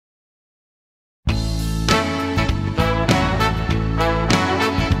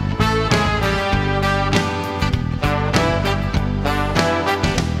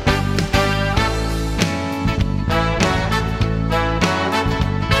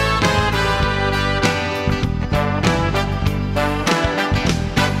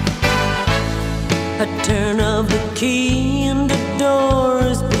key and the door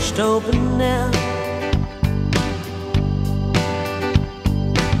is pushed open now.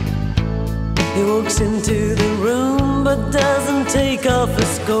 He walks into the room but doesn't take off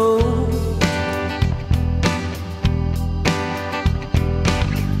his coat.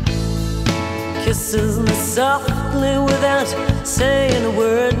 Kisses me softly without saying a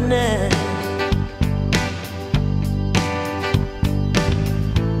word now.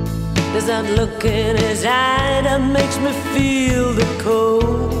 There's that look in his eye that makes me feel the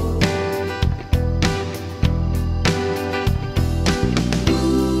cold.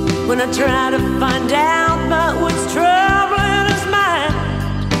 When I try to find out about what's troubling his mind,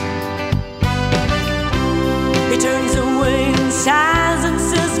 he turns away and sighs and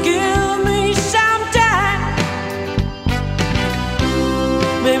says, give me some time.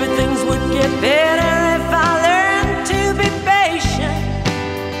 Maybe things would get better if I learned to be patient.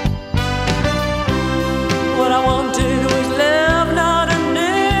 What I wanted was love, not an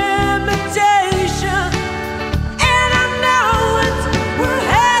imitation. And I know we're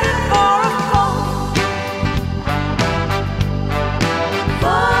headed for a fall.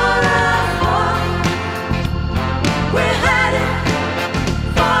 For a fall. We're headed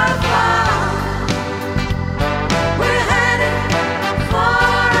for a fall. We're headed for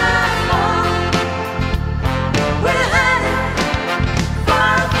a fall. We're headed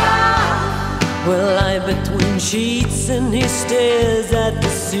for a fall. We'll lie between sheets and he stares at the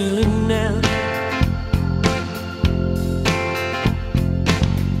ceiling now.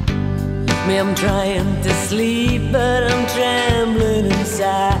 Me, I'm trying to sleep but I'm trembling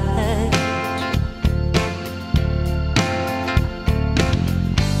inside.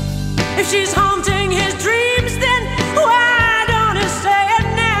 If she's haunting his dreams, then why don't he say it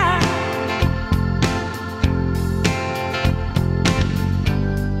now?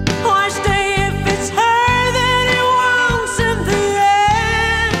 Why stay if it's her that he wants in the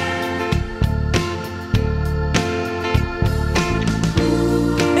end?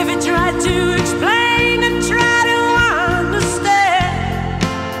 If he tried to explain and try to understand,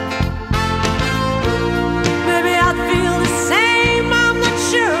 maybe I'd feel the same. I'm not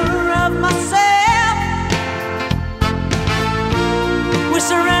sure of myself. We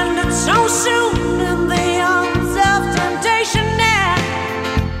surrendered so soon.